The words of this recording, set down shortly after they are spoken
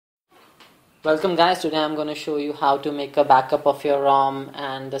Welcome guys, today I'm going to show you how to make a backup of your ROM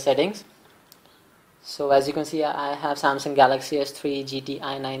and the settings. So as you can see, I have Samsung Galaxy S3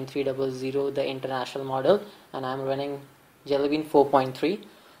 GT-i9300, the international model, and I'm running Jelly Bean 4.3.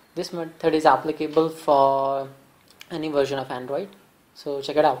 This method is applicable for any version of Android, so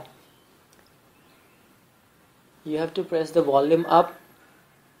check it out. You have to press the volume up,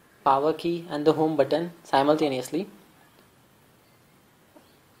 power key and the home button simultaneously.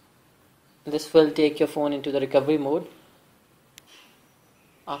 This will take your phone into the recovery mode.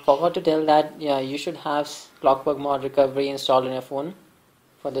 I forgot to tell that you should have Clockwork Mod recovery installed on your phone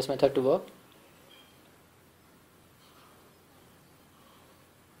for this method to work.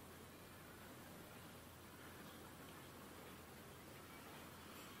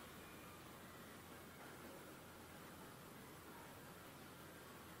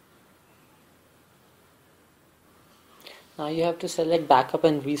 Now you have to select backup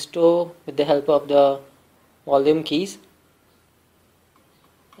and restore with the help of the volume keys.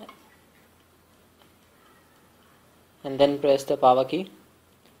 And then press the power key.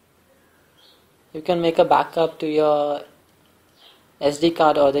 You can make a backup to your SD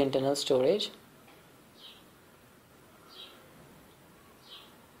card or the internal storage.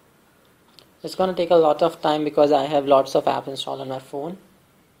 It's going to take a lot of time because I have lots of apps installed on my phone.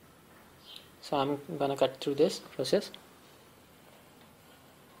 So I'm going to cut through this process.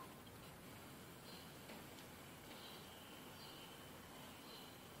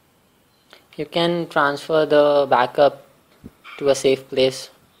 You can transfer the backup to a safe place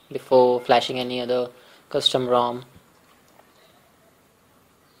before flashing any other custom ROM.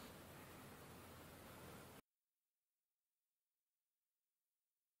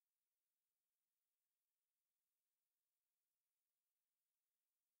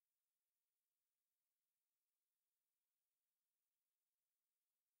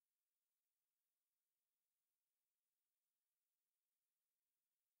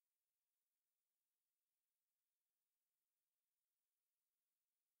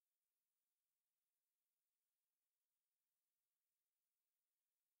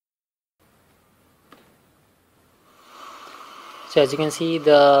 So as you can see,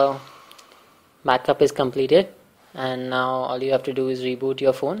 the backup is completed, and now all you have to do is reboot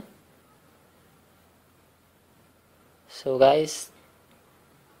your phone. So guys,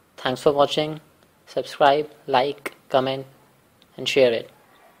 thanks for watching. Subscribe, like, comment and share it.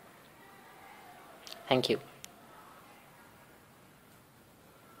 Thank you.